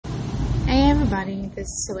everybody. This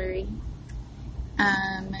is Hillary.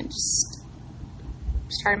 I just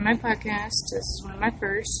started my podcast. This is one of my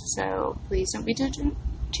first, so please don't be too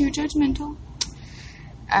judgmental.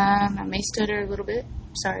 I may stutter a little bit.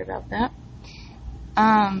 Sorry about that.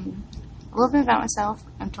 A little bit about myself.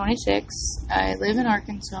 I'm 26. I live in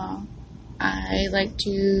Arkansas. I like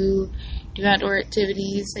to do outdoor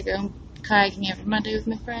activities. I go kayaking every Monday with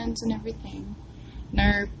my friends and everything. And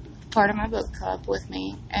they're part of my book club with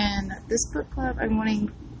me. And this book club, I'm wanting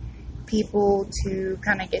people to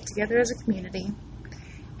kind of get together as a community.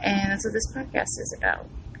 And that's what this podcast is about.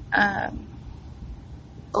 A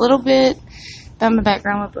little bit about my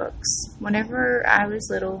background with books. Whenever I was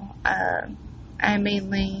little, I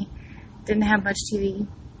mainly didn't have much TV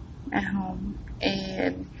at home.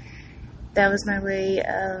 And that was my way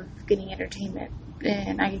of getting entertainment.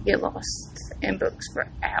 And I could get lost in books for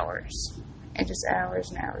hours. And just hours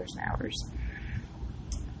and hours and hours.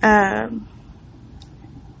 I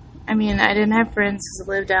didn't have friends because I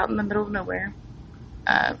lived out in the middle of nowhere.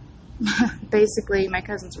 Basically, my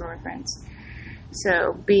cousins were my friends.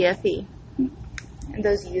 So, BFE. And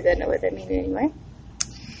those of you that know what that means anyway.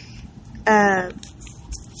 Let's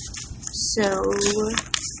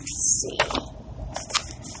see.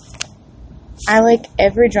 I like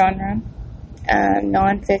every genre.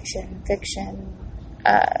 Non-fiction, fiction,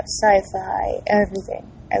 sci-fi,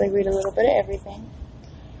 everything. I read a little bit of everything.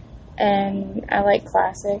 And I like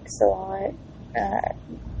classics a lot.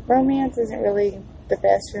 Romance isn't really the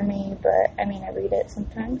best for me, but I read it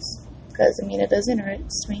sometimes because it does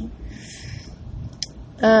interest me.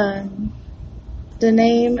 The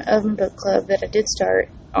name of my book club that I did start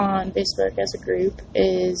on Facebook as a group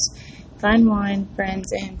is Fine Wine,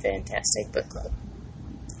 Friends, and Fantastic Book Club.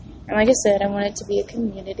 And like I said, I want it to be a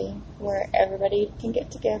community where everybody can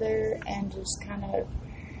get together and just kind of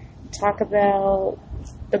talk about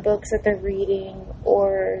the books that they're reading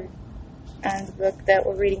or the book that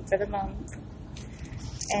we're reading for the month.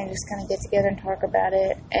 And just kind of get together and talk about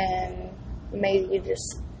it and maybe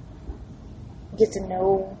just get to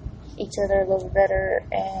know each other a little better.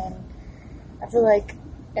 And I feel like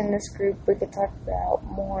in this group we could talk about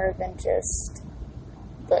more than just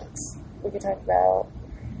books. We could talk about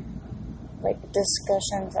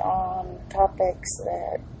discussions on topics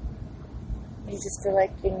that you just feel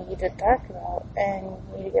like you need to talk about and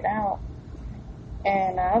you need to get out.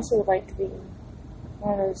 And I also would like to be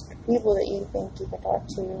one of those people that you think you can talk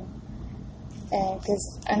to, and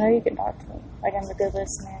because I know you can talk to me. I'm a good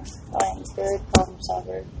listener. I'm a good problem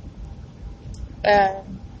solver. I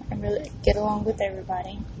really get along with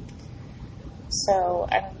everybody, so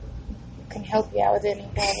I can help you out with any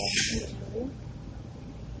problem.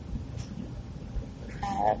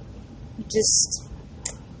 Just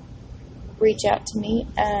reach out to me.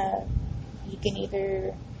 You can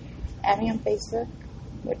either add me on Facebook,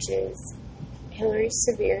 which is Hillary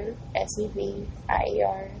Sevier,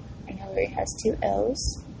 Seveier, and Hillary has 2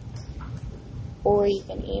 L's. Or you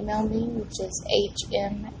can email me, which is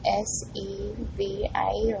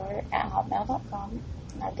hmsevier@hotmail.com,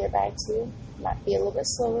 and I'll get back to you. Might be a little bit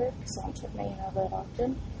slower because I don't check my email that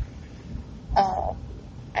often. I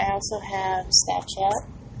also have Snapchat.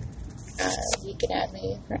 You can add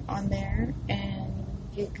me on there, and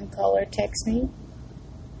you can call or text me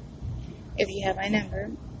if you have my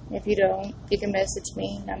number. If you don't, you can message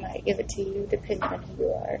me, and I might give it to you, depending on who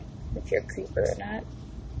you are, if you're a creeper or not.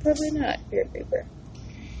 Probably not if you're a creeper.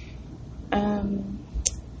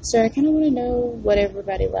 So I kind of want to know what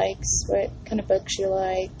everybody likes, what kind of books you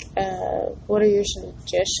like, what are your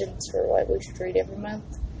suggestions for what we should read every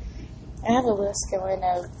month. I have a list going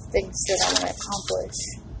of things that I want to accomplish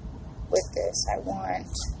with this. I want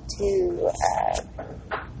to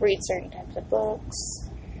read certain types of books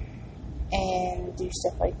and do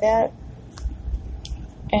stuff like that.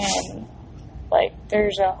 And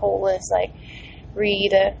there's a whole list,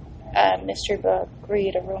 read a mystery book,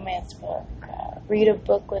 read a romance book, read a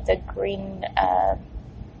book with a green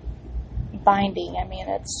binding.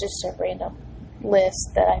 It's just a random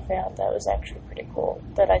list that I found that was actually pretty cool,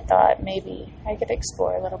 that I thought maybe I could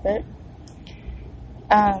explore a little bit.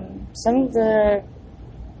 Some of the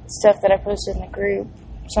stuff that I posted in the group,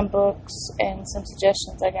 some books and some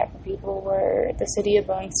suggestions I got from people, were the City of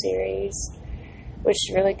Bones series, which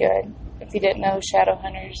is really good. If you didn't know,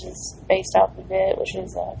 Shadowhunters is based off of it, which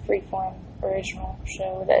is a freeform original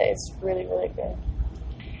show that is really, really good.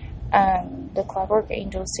 The Clockwork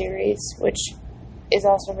Angel series, which is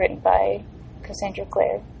also written by Cassandra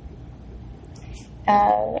Clare.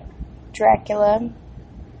 Dracula,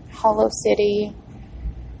 Hollow City,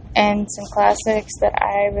 and some classics that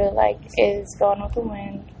I really like is Gone with the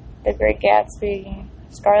Wind, The Great Gatsby,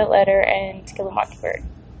 Scarlet Letter, and To Kill a Mockingbird.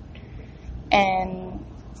 And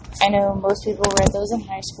I know most people read those in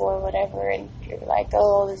high school or whatever, and you're like,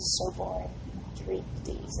 oh, this is so boring to read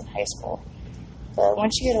these in high school. But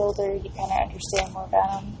once you get older, you kind of understand more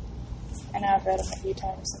about them. I know I've read them a few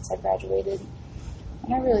times since I graduated,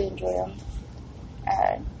 and I really enjoy them.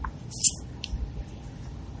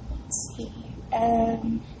 Let's see.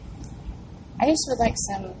 I just would like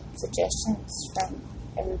some suggestions from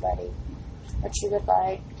everybody. What you would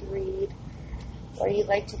like to read, what you'd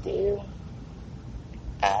like to do.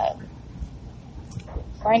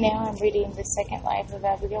 Right now I'm reading The Second Life of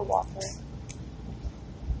Abigail Walker,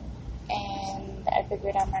 and I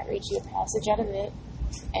figured I might read you a passage out of it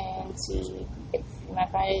and see if you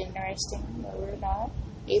might find it interesting or not,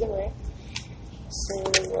 either way. So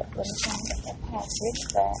let me try and get that passage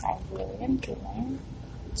that I really enjoy.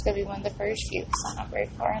 It's going to be one of the first few because I'm not very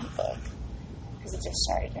far in the book because I just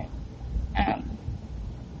started it.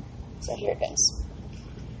 So here it goes.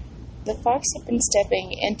 The fox had been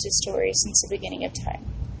stepping into stories since the beginning of time.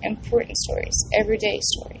 Important stories, everyday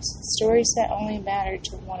stories, stories that only mattered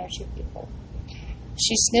to one or two people.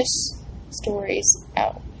 She sniffed stories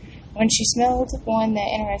out. When she smelled one that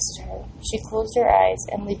interested her, she closed her eyes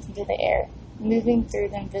and leaped into the air, moving through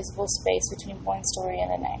the invisible space between one story and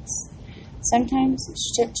the next. Sometimes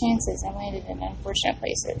she took chances and landed in unfortunate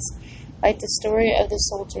places, like the story of the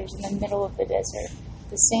soldiers in the middle of the desert,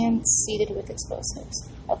 the sand seeded with explosives.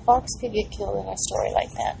 A fox could get killed in a story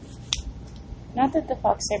like that. Not that the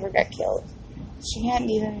fox ever got killed. She hadn't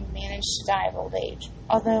even managed to die of old age,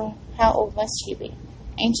 although how old must she be?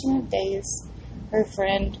 Ancient of days, her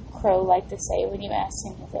friend Crow liked to say when you asked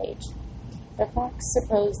him his age. The fox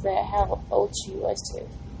supposed that how old she was too.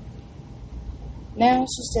 Now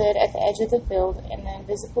she stood at the edge of the field in the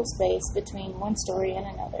invisible space between one story and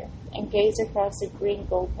another, and gazed across the green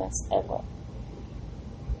goldness of it.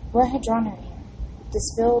 What had drawn her here?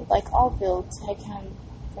 This field, like all fields, had come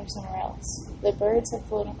from somewhere else. The birds had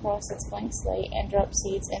flown across its blank slate and dropped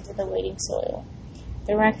seeds into the waiting soil.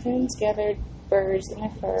 The raccoons gathered burrs in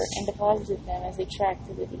their fur and deposited them as they tracked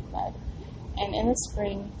through the deep mud. And in the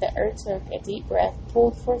spring, the earth took a deep breath,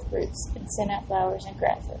 pulled forth roots, and sent out flowers and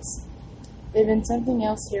grasses. There had been something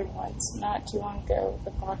else here once, not too long ago.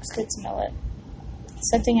 The fox could smell it.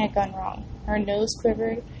 Something had gone wrong. Her nose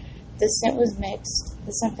quivered. The scent was mixed.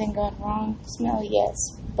 The something gone wrong smell,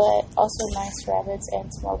 yes, but also nice rabbits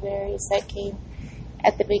and small berries that came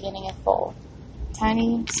at the beginning of fall.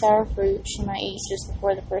 Tiny, sour fruit she might eat just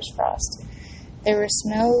before the first frost. There were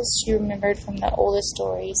smells she remembered from the oldest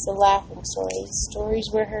stories, the laughing stories, stories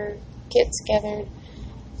where her kits gathered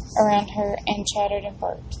around her and chattered and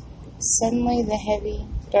barked. Suddenly, the heavy,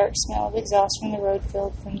 dark smell of exhaust from the road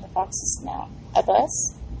filled from the fox's snout. A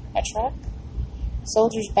bus? A truck?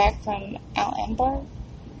 Soldiers back from Al Anbar?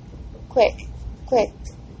 Quick,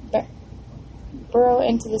 burrow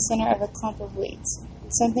into the center of a clump of weeds.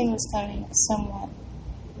 Something was coming, someone.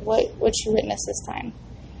 What would she witness this time?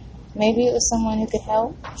 Maybe it was someone who could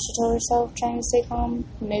help, she told herself, trying to stay calm.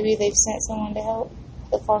 Maybe they've sent someone to help.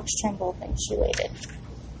 The fox trembled and she waited.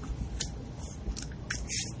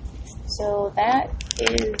 So that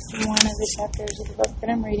is one of the chapters of the book that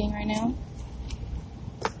I'm reading right now.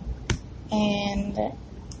 And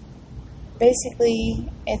basically,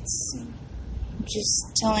 it's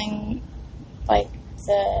just telling, like,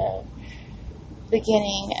 the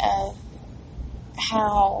beginning of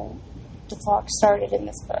how the fox started in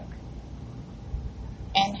this book.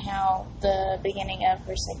 And how the beginning of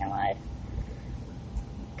her second life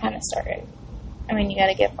kind of started. I mean, you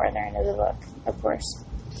gotta get farther into the book, of course.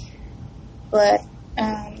 But,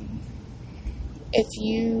 if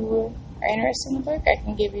you are interested in the book, I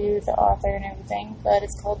can give you the author and everything, but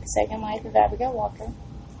it's called The Second Life of Abigail Walker.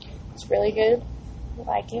 It's really good. I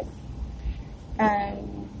like it.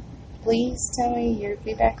 Please tell me your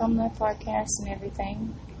feedback on the podcast and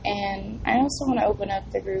everything. And I also want to open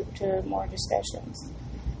up the group to more discussions.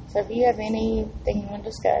 So if you have anything you want to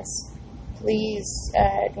discuss, please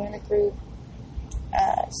join the group.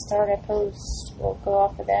 Start a post. We'll go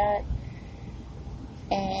off of that.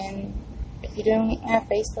 And if you don't have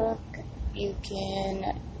Facebook, you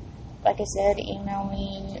can, like I said, email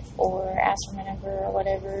me or ask for my number or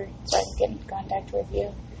whatever so I can get in contact with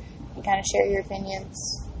you and kind of share your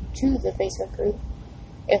opinions to the Facebook group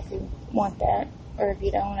if you want that. Or if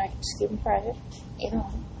you don't, I can just keep them private. Either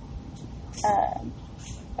one.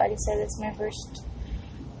 Like I said, it's my first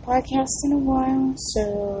podcast in a while,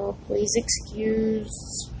 so please excuse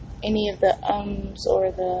any of the ums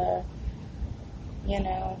or the,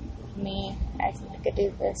 me acting like a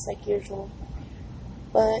doofus like usual.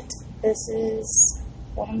 But this is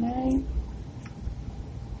one of my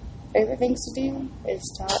favorite things to do is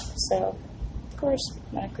talk. So, of course,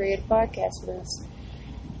 I'm going to create a podcast for this.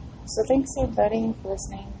 So, thanks everybody for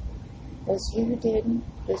listening. Those of you who did,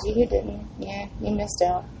 those of you who didn't, yeah, you missed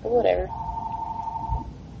out. But whatever.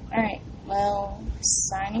 Alright, well,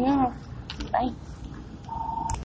 signing off. Bye.